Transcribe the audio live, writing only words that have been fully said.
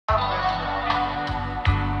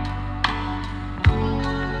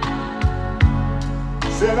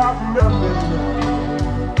I've never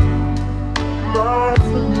known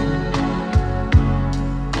for me.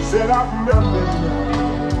 Said I've never known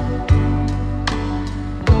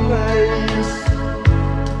place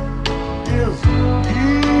is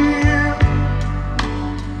here.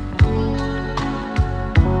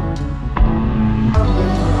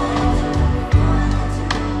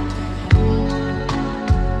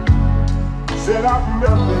 Said I've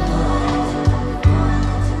never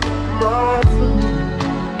known for me.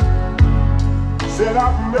 Said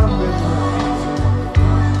I've never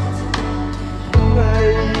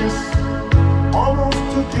place almost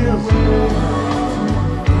took years.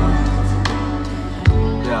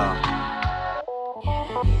 Yeah.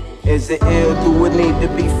 Is it ill? Do it need to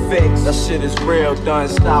be fixed? That shit is real, done.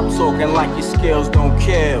 Stop talking like your skills don't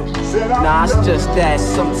kill. Nah, it's just that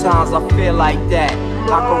sometimes I feel like that.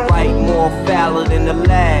 I can write more fouler than the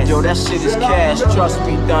last. Yo, that shit is cash, trust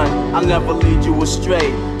me, done. I'll never lead you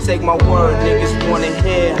astray. Take my word, niggas wanna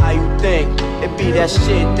hear how you think. It be that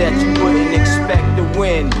shit that you wouldn't expect to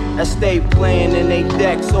win. That stay playing in they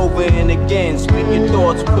decks over and again. Speak your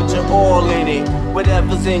thoughts, put your all in it.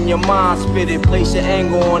 Whatever's in your mind, spit it. Place your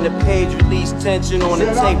anger on the page, release tension on the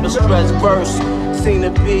tape, a stress verse. Seem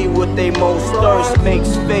to be what they most thirst.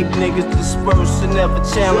 Makes fake niggas disperse and never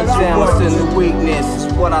challenge balance in the weakness.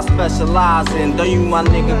 It's what I specialize in. Don't you my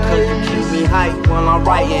nigga cause you keep me hype while I'm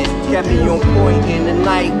writing. Kept me on point in the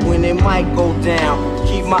night when it might go down.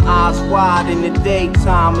 Keep my eyes wide in the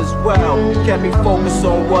daytime as well. Kept me focused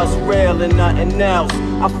on what's real and nothing else.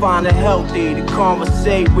 I find it healthy to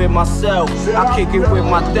conversate with myself. I kick it with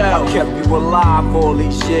my doubt. I kept you alive all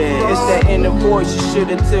these years. It's that inner voice you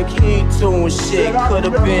should've took heed to and shit.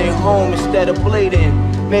 Could've been home instead of bleeding.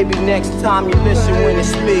 Maybe next time you listen when it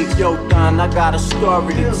speaks. Yo, Don, I got a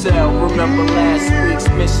story to tell. Remember last week's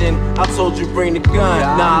mission? I told you bring the gun.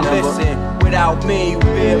 Nah, listen. Without me, you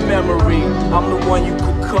be a memory. I'm the one you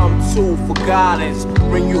could come to for guidance.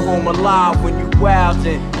 Bring you home alive when you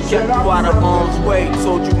wildin'. Kept you out of harm's way.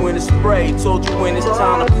 Told you when to spray. Told you when it's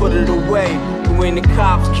time to put it away. And when the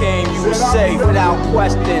cops came, you were safe without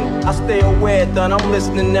question. I stay aware, done. I'm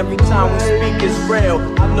listening every time we speak is real.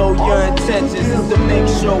 I know your intentions is to make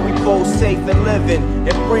sure we both safe and living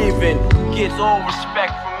and breathing. Gets all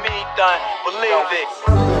respect from me, done. Believe it.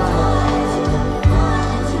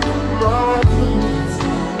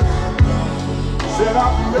 Said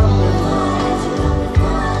I've never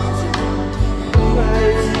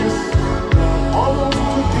place almost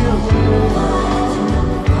took years.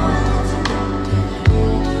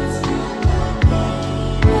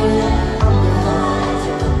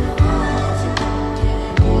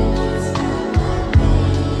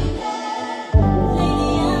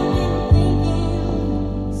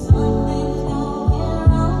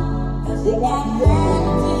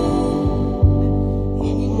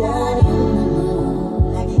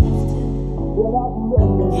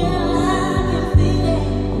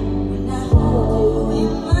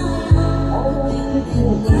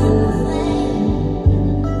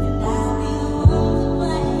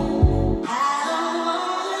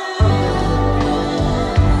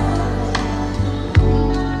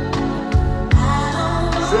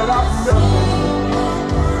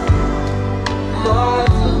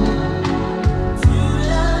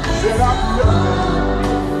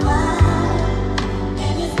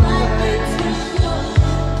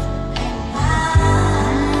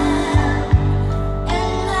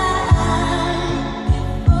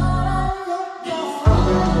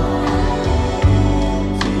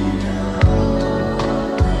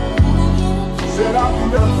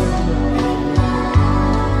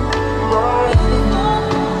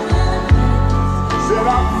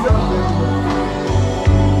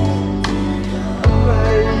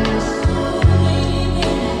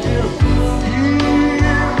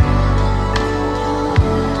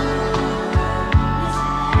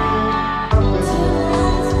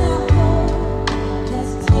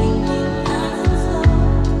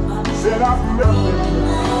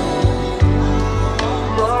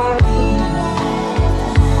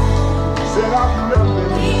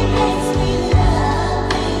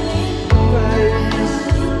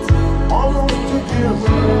 Almost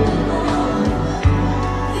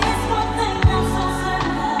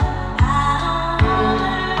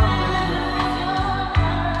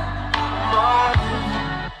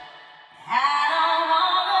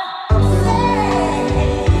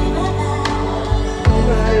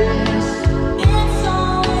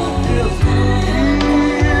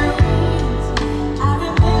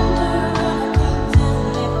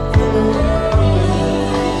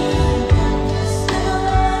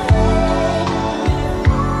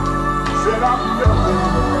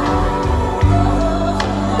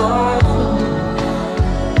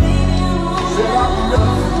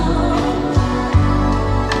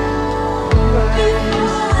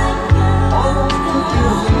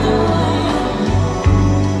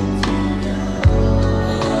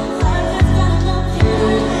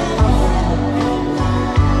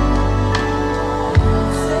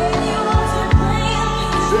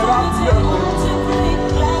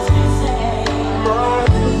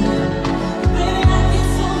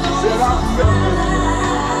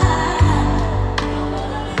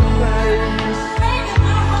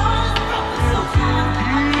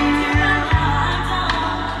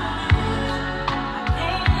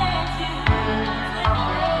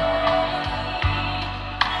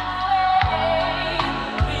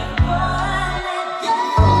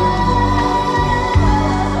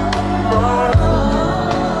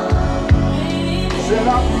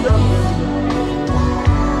nothing.